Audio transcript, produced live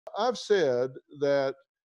I've said that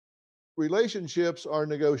relationships are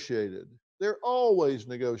negotiated. They're always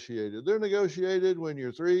negotiated. They're negotiated when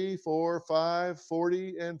you're 3, 4, 5,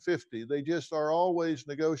 40, and 50. They just are always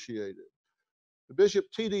negotiated. Bishop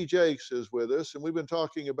T.D. Jakes is with us, and we've been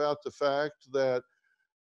talking about the fact that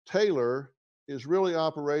Taylor is really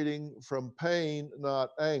operating from pain, not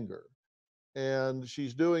anger. And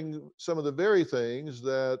she's doing some of the very things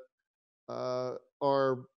that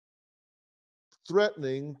are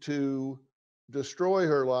threatening to destroy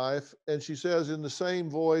her life. And she says in the same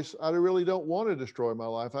voice, I really don't want to destroy my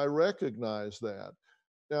life. I recognize that.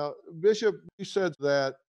 Now, Bishop, you said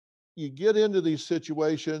that you get into these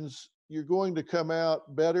situations, you're going to come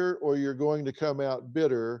out better or you're going to come out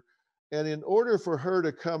bitter. And in order for her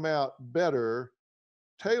to come out better,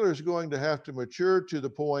 Taylor's going to have to mature to the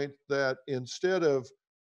point that instead of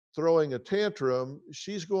throwing a tantrum,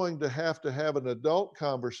 she's going to have an adult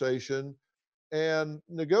conversation and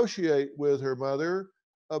negotiate with her mother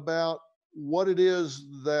about what it is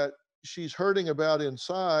that she's hurting about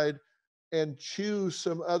inside and choose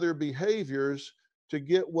some other behaviors to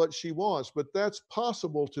get what she wants. But that's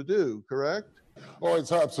possible to do, correct? Oh,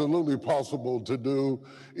 it's absolutely possible to do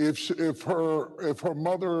if her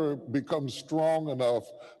mother becomes strong enough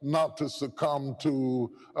not to succumb to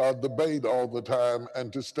debate all the time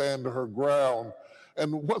and to stand her ground.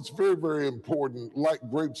 And what's very, very important, like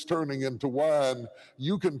grapes turning into wine,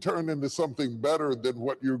 you can turn into something better than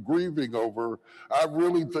what you're grieving over. I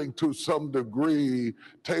really think to some degree,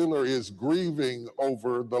 Taylor is grieving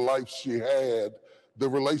over the life she had, the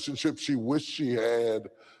relationship she wished she had,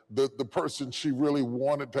 the person she really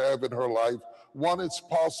wanted to have in her life. One, it's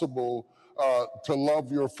possible to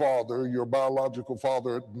love your father, your biological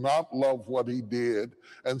father, not love what he did,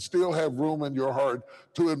 and still have room in your heart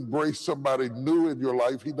to embrace somebody new in your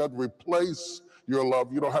life. He doesn't replace your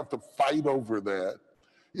love. You don't have to fight over that.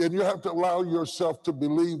 And you have to allow yourself to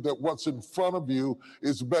believe that what's in front of you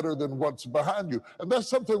is better than what's behind you. And that's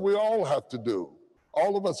something we all have to do.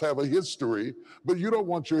 All of us have a history, but you don't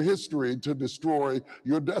want your history to destroy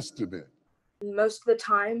your destiny. Most of the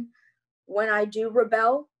time, when I do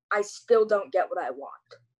rebel, I still don't get what I want.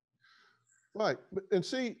 Right. And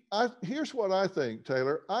see, here's what I think,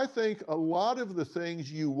 Taylor. I think a lot of the things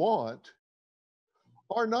you want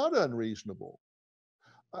are not unreasonable.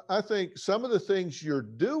 I think some of the things you're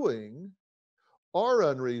doing are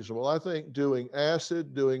unreasonable. I think doing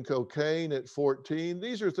acid, doing cocaine at 14,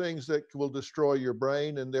 these are things that will destroy your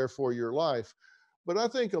brain and therefore your life. But I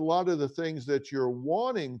think a lot of the things that you're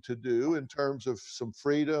wanting to do in terms of some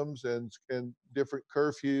freedoms and different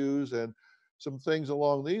curfews and some things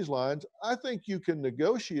along these lines, I think you can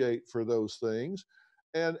negotiate for those things.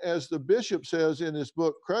 And as the bishop says in his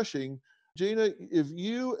book, Crushing, Gina, if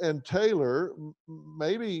you and Taylor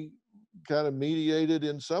maybe kind of mediated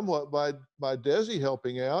in somewhat by Desi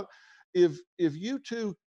helping out, if you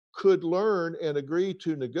two could learn and agree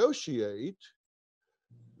to negotiate,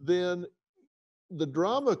 then the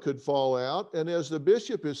drama could fall out. And as the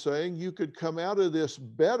bishop is saying, you could come out of this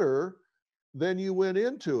better than you went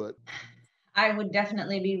into it. I would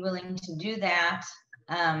definitely be willing to do that.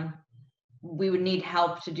 We would need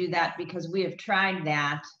help to do that because we have tried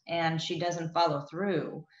that and she doesn't follow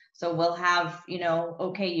through. So we'll have,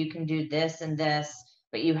 okay, you can do this and this,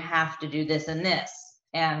 but you have to do this and this.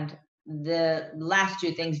 And the last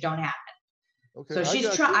two things don't happen. Okay, so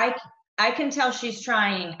she's trying. I can tell she's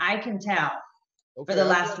trying. I can tell for the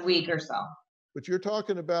last week or so. But you're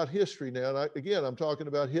talking about history now. And again, I'm talking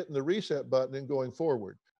about hitting the reset button and going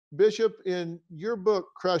forward. Bishop, in your book,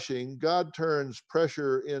 Crushing, God Turns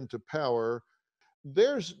Pressure into Power,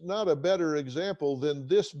 there's not a better example than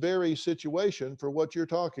this very situation for what you're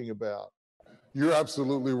talking about. You're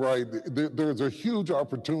absolutely right. There's a huge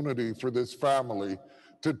opportunity for this family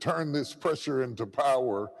to turn this pressure into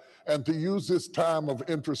power and to use this time of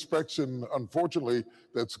introspection, unfortunately,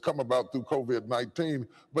 that's come about through COVID-19,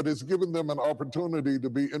 but it's given them an opportunity to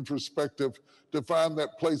be introspective, to find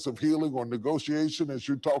that place of healing or negotiation, as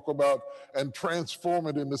you talk about, and transform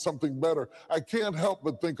it into something better. I can't help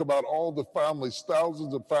but think about all the families,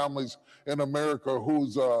 thousands of families in America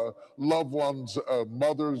whose loved ones,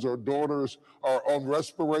 mothers or daughters, are on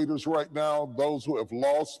respirators right now, those who have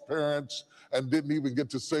lost parents and didn't even get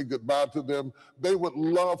to say goodbye to them. They would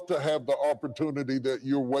love to have the opportunity that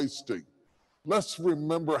you're wasting. Let's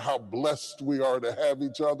remember how blessed we are to have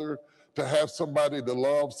each other, to have somebody to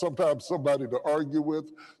love, sometimes somebody to argue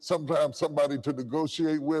with, sometimes somebody to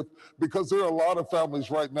negotiate with, because there are a lot of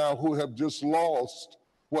families right now who have just lost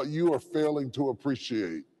what you are failing to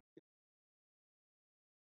appreciate.